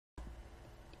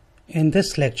In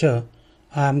this lecture,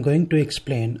 I am going to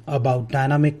explain about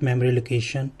dynamic memory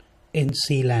allocation in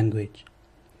C language.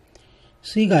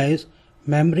 See guys,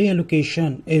 memory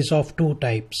allocation is of two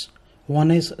types.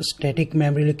 One is static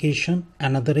memory allocation,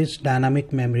 another is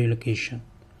dynamic memory allocation.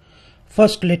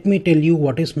 First, let me tell you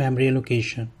what is memory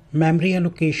allocation. Memory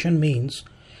allocation means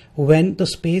when the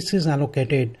space is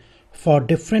allocated for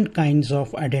different kinds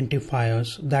of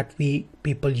identifiers that we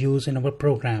people use in our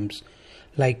programs,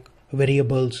 like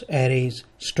variables, arrays,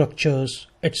 structures,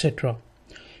 etc.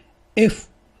 If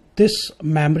this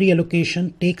memory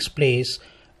allocation takes place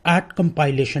at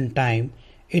compilation time,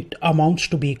 it amounts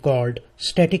to be called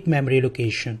static memory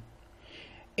allocation.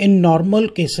 In normal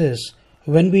cases,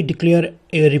 when we declare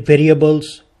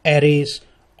variables, arrays,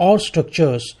 or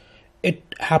structures, it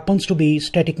happens to be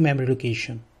static memory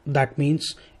allocation. That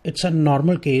means it's a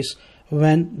normal case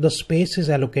when the space is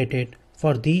allocated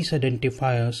for these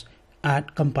identifiers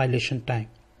at compilation time.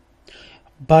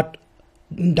 But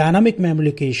in dynamic memory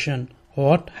allocation,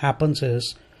 what happens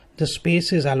is the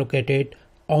space is allocated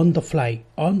on the fly.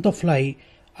 On the fly,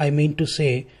 I mean to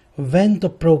say when the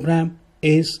program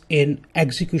is in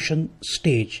execution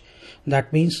stage.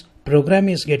 That means program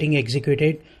is getting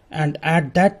executed, and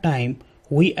at that time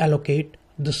we allocate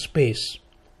the space.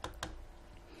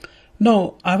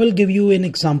 Now I will give you an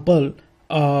example.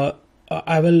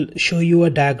 I will show you a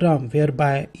diagram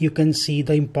whereby you can see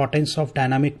the importance of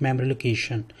dynamic memory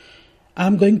allocation.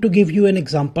 I'm going to give you an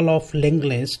example of linked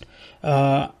list.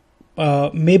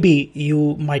 Maybe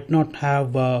you might not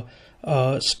have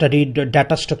studied the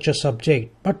data structure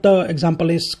subject, but the example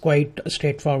is quite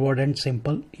straightforward and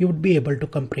simple. You would be able to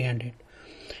comprehend it.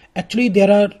 Actually,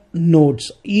 there are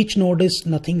nodes. Each node is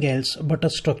nothing else but a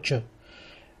structure.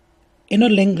 In a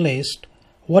linked list,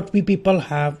 what we people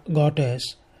have got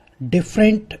is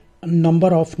different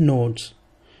number of nodes,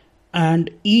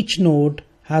 and each node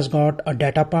has got a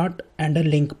data part and a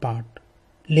link part.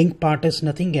 Link part is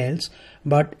nothing else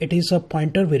but it is a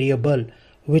pointer variable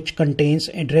which contains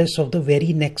address of the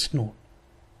very next node,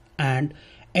 and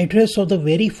address of the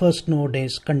very first node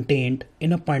is contained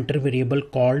in a pointer variable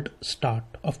called start.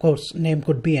 Of course, name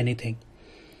could be anything.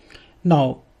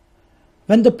 Now,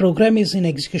 when the program is in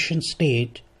execution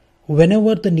state,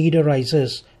 whenever the need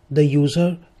arises, the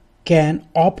user can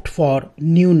opt for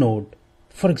new node.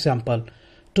 For example,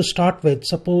 to start with,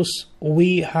 suppose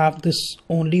we have this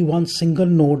only one single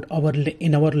node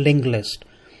in our linked list.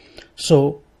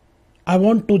 So I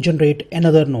want to generate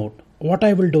another node. What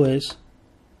I will do is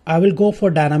I will go for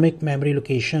dynamic memory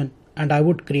allocation and I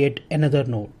would create another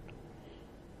node.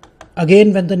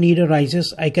 Again, when the need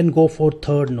arises, I can go for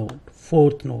third node,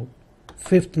 fourth node,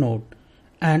 fifth node,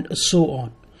 and so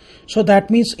on. So that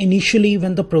means initially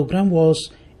when the program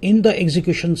was in the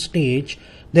execution stage,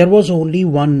 there was only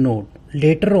one node.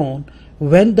 Later on,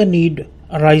 when the need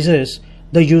arises,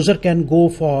 the user can go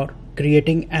for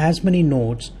creating as many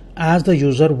nodes as the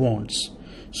user wants.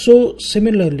 So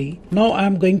similarly, now I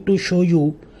am going to show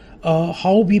you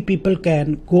how we people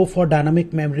can go for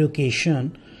dynamic memory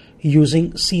allocation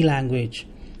using C language.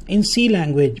 In C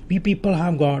language, we people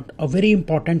have got a very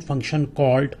important function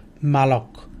called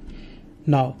malloc.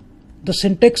 Now, the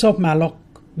syntax of malloc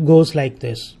goes like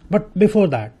this. But before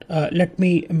that, let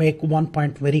me make one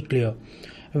point very clear.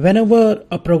 Whenever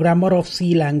a programmer of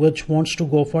C language wants to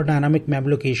go for dynamic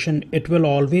memory allocation, it will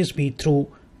always be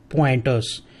through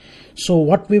pointers. So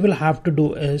what we will have to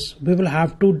do is we will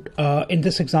have to in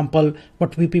this example,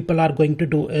 what we people are going to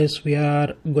do is we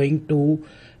are going to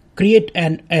create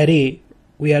an array.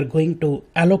 We are going to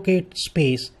allocate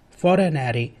space for an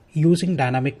array using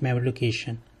dynamic memory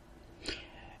allocation.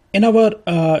 In our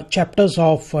chapters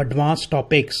of advanced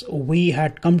topics, we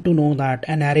had come to know that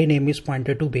an array name is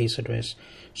pointed to base address.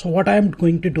 So what I am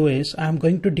going to do is I am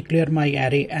going to declare my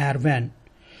array arven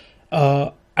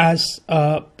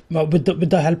with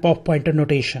the help of pointer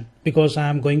notation, because I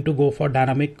am going to go for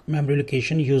dynamic memory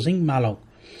allocation using malloc.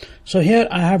 So here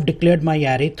I have declared my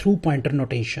array through pointer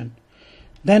notation.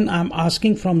 Then I am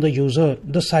asking from the user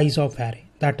the size of array.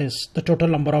 That is the total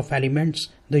number of elements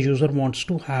the user wants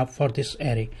to have for this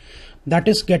array. That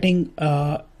is getting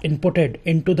inputted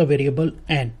into the variable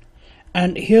n.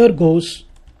 And here goes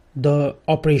the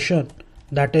operation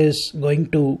that is going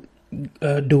to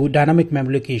do dynamic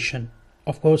memory allocation.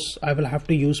 Of course, I will have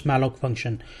to use malloc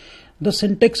function. The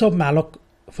syntax of malloc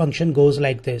function goes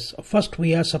like this. First,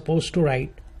 we are supposed to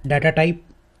write data type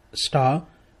star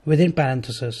within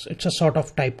parentheses. It's a sort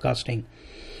of typecasting.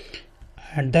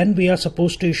 And then we are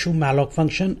supposed to issue malloc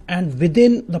function, and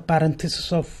within the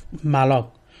parenthesis of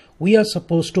malloc, we are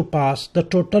supposed to pass the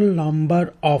total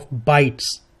number of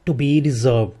bytes to be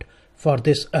reserved for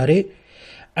this array,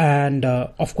 And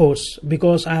of course,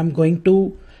 because I am going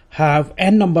to have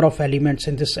n number of elements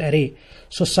in this array,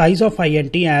 so size of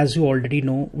int, as you already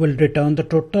know, will return the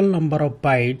total number of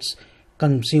bytes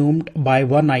consumed by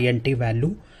one int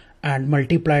value, and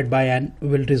multiplied by n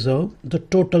will reserve the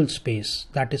total space,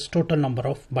 that is total number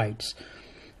of bytes.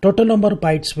 Total number of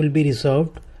bytes will be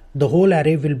reserved, the whole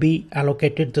array will be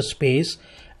allocated the space,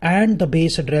 and the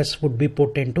base address would be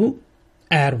put into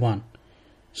AR1.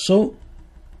 So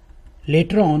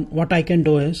later on, what I can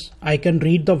do is I can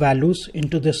read the values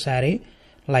into this array,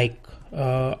 like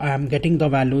I am getting the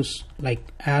values like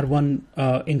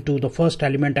R1 into the first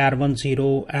element R1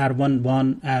 0, R1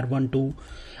 1, R1 2.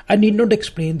 I need not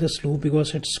explain this loop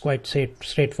because it's quite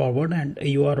straightforward and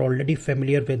you are already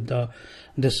familiar with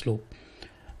this loop.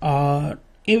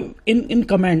 In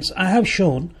comments, I have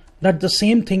shown that the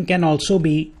same thing can also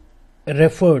be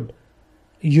referred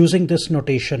using this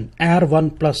notation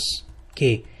R1 plus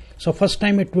K. So first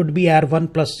time it would be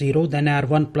R1 plus 0, then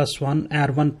R1 plus 1,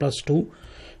 R1 plus 2.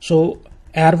 So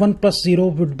R1 plus 0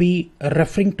 would be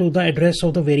referring to the address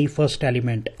of the very first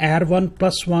element. R1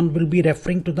 plus 1 will be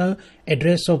referring to the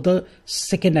address of the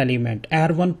second element.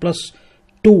 R1 plus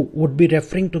 2 would be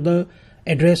referring to the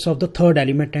address of the third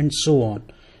element, and so on.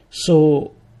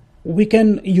 So we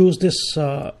can use this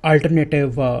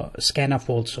alternative scanf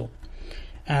also.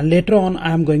 And later on,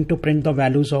 I am going to print the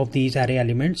values of these array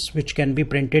elements, which can be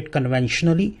printed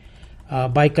conventionally.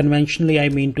 By conventionally, I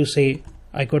mean to say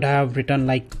I could have written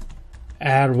like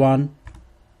R1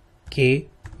 K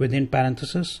within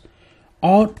parentheses,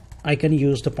 or I can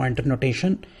use the pointer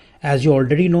notation. As you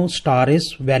already know, star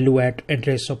is value at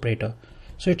address operator.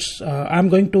 So it's I'm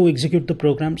going to execute the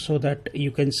program so that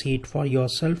you can see it for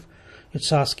yourself.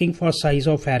 It's asking for size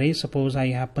of array. Suppose I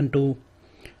happen to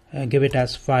give it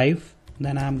as 5.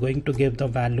 Then I'm going to give the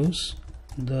values.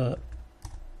 The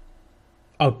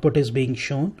output is being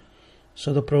shown.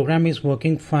 So the program is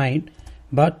working fine.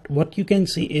 But what you can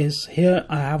see is here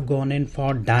I have gone in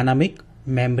for dynamic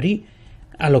memory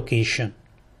allocation.